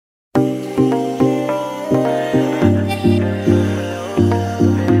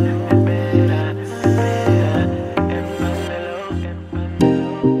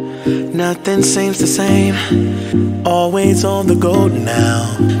Nothing seems the same, always on the go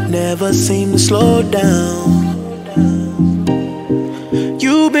now, never seem to slow down.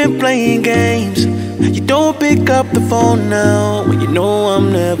 You've been playing games, you don't pick up the phone now, when you know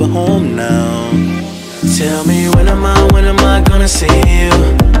I'm never home now. Tell me when am I gonna see you?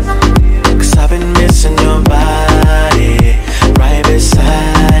 'Cause I've been missing your body right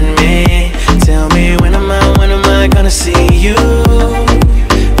beside me. Tell me when am I gonna see you?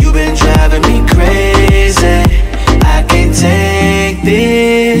 You've been driving me crazy, I can't take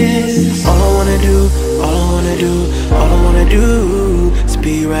this. All I wanna do, all I wanna do, all I wanna do is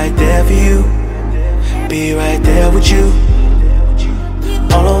be right there for you, be right there with you.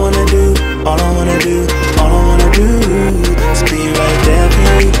 All I wanna do, all I wanna do, all I wanna do is be right there for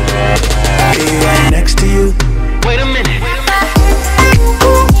you, be right next to you. Wait a minute.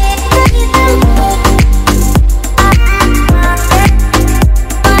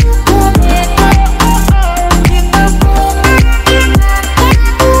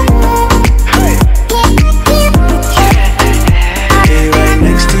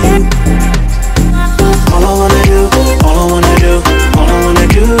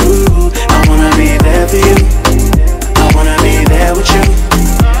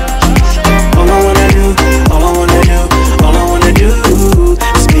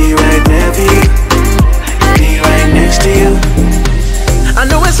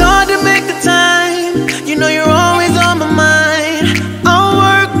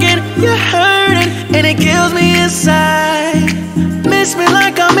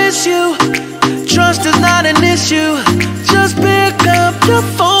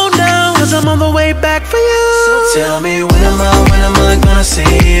 Tell me when am I gonna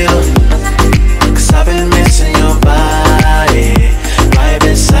see you? 'Cause I've been missing your body right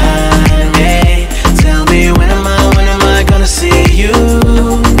beside me. Tell me when am I gonna see you?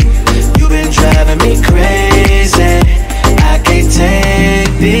 You've been driving me crazy, I can't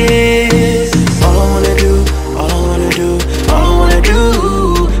take this. All I wanna do, all I wanna do, all I wanna do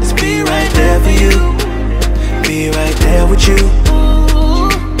is be right there for you, be right there with you.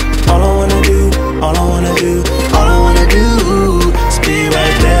 All I wanna do, all I wanna do, all I wanna do is be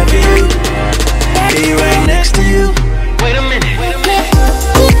right there for you, be right next to you. Wait a minute.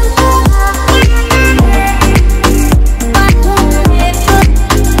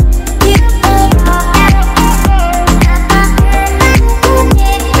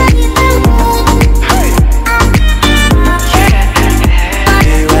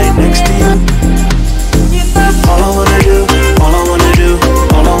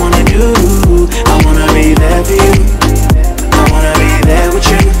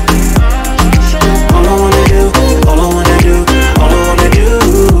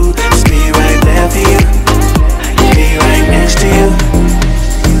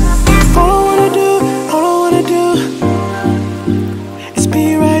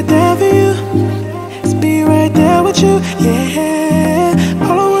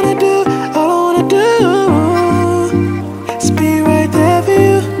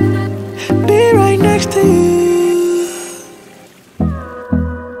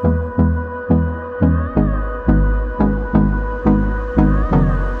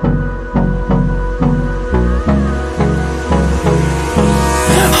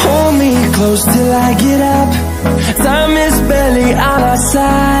 Close till I get up, time is barely on our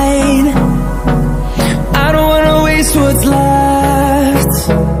side. I don't wanna waste what's left.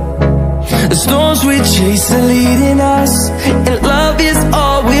 The storms we chase are leading us, and love is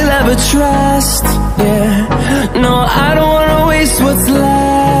all we'll ever trust. Yeah, no, I don't wanna waste what's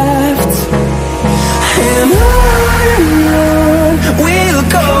left. And on we'll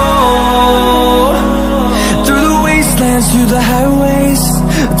go, through the wastelands, through the highways,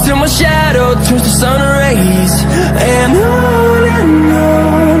 till my shadow turns to sun rays. And on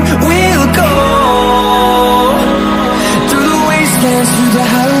we'll go, through the wastelands, through the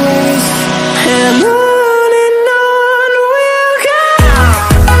highways, and on we'll go.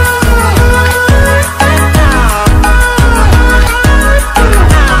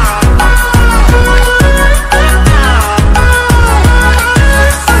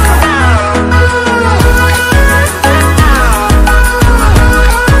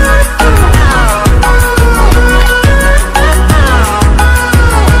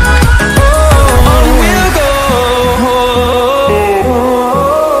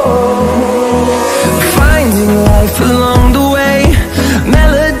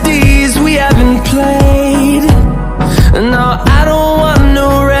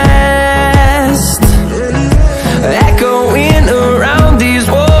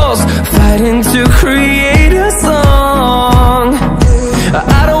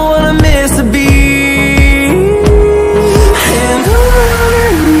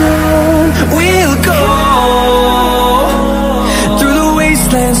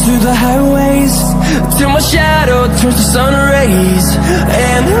 turns to sun rays,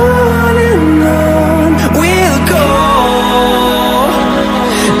 and on we'll go,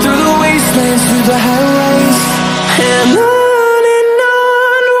 through the wastelands, through the highways, and on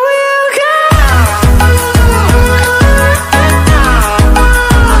we'll go.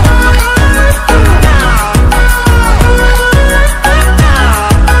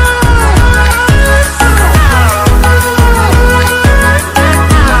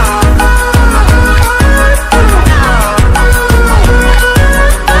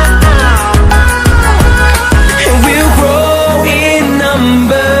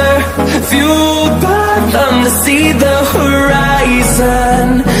 See the horizon,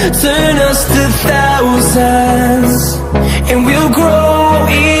 turn us to thousands, and we'll grow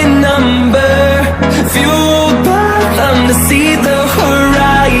in number, fueled by them to see the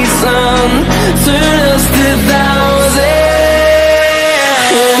horizon, turn us to thousands,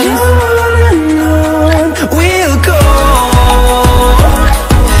 and on we'll go,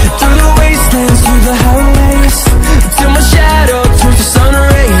 through the wastelands, through the highways, till my shadow turns to sun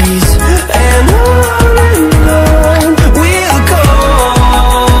rays, and on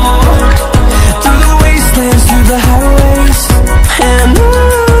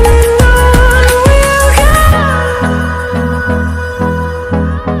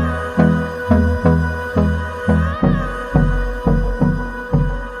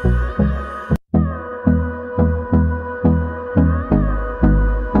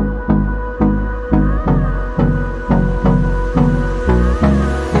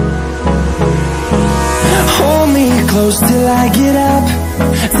close till I get up.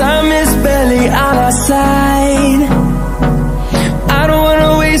 Time is barely on our side. I don't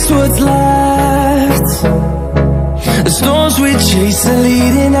wanna waste what's left. The storms we chase are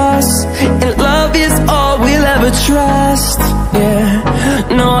leading us, and love is all we'll ever trust. Yeah,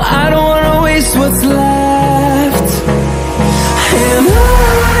 no, I don't wanna waste what's left. And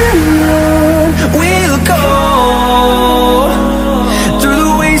on we'll go, through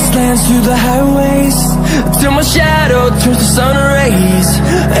the wastelands, through the highways, till my shadow turns to sun rays,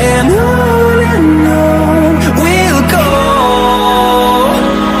 and on we'll go,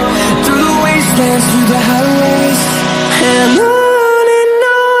 through the wastelands, through the highways, and on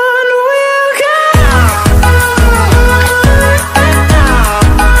we'll go.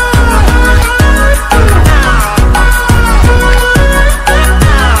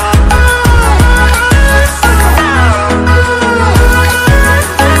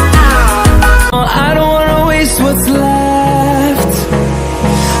 What's left,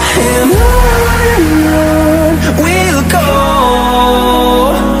 and on we'll go,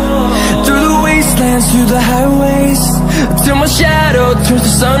 through the wastelands, through the highways, till my shadow turns to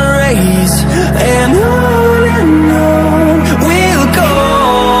sun rays, and on we'll go,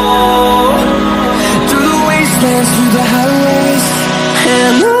 through the wastelands, through the highways,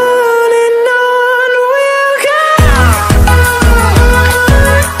 and on.